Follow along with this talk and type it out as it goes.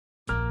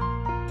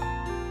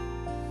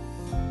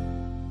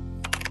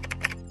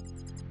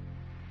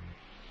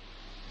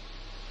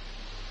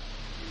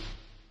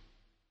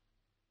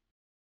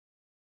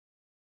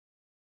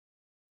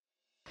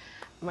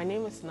My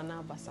name is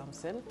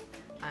Simpson.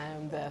 I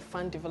am the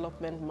Fund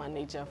Development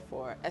Manager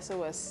for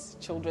SOS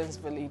Children's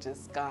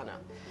Villages, Ghana.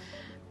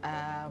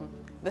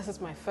 This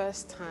is my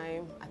first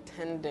time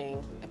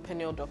attending a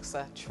Penile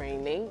Doxa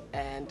training,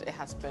 and it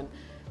has been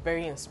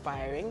very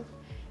inspiring.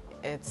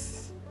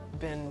 It's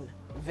been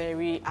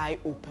very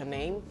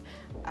eye-opening.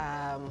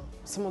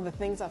 Some of the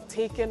things I've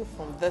taken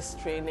from this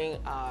training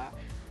are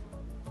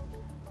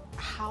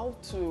how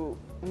to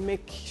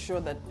make sure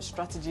that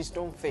strategies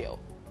don't fail.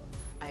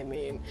 I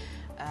mean,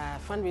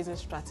 fundraising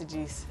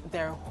strategies,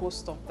 there are a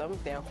host of them.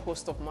 There are a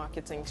host of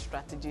marketing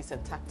strategies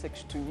and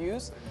tactics to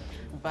use,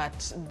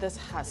 but this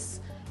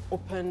has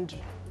opened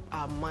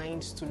our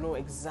minds to know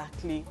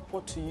exactly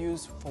what to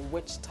use for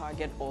which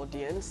target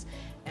audience,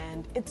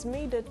 and it's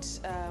made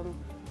it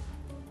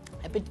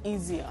a bit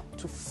easier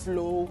to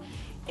flow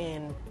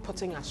in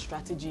putting our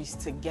strategies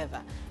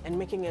together and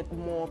making it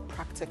more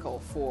practical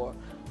for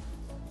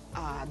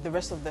the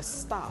rest of the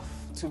staff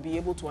to be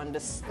able to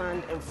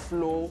understand and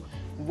flow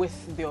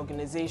with the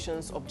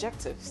organization's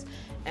objectives.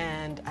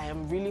 And I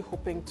am really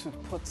hoping to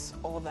put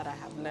all that I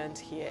have learned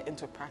here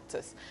into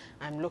practice.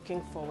 I'm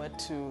looking forward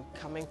to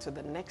coming to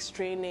the next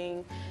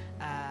training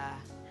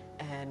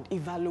and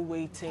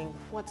evaluating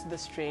what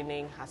this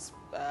training has,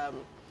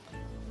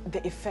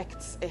 the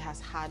effects it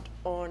has had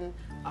on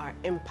our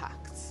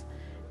impacts.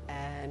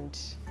 And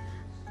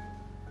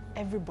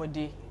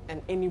everybody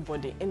and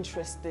anybody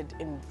interested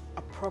in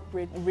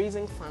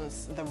raising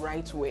funds the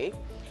right way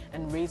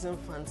and raising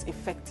funds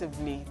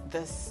effectively,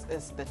 this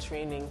is the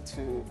training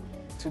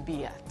to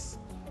be at.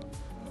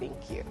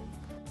 Thank you.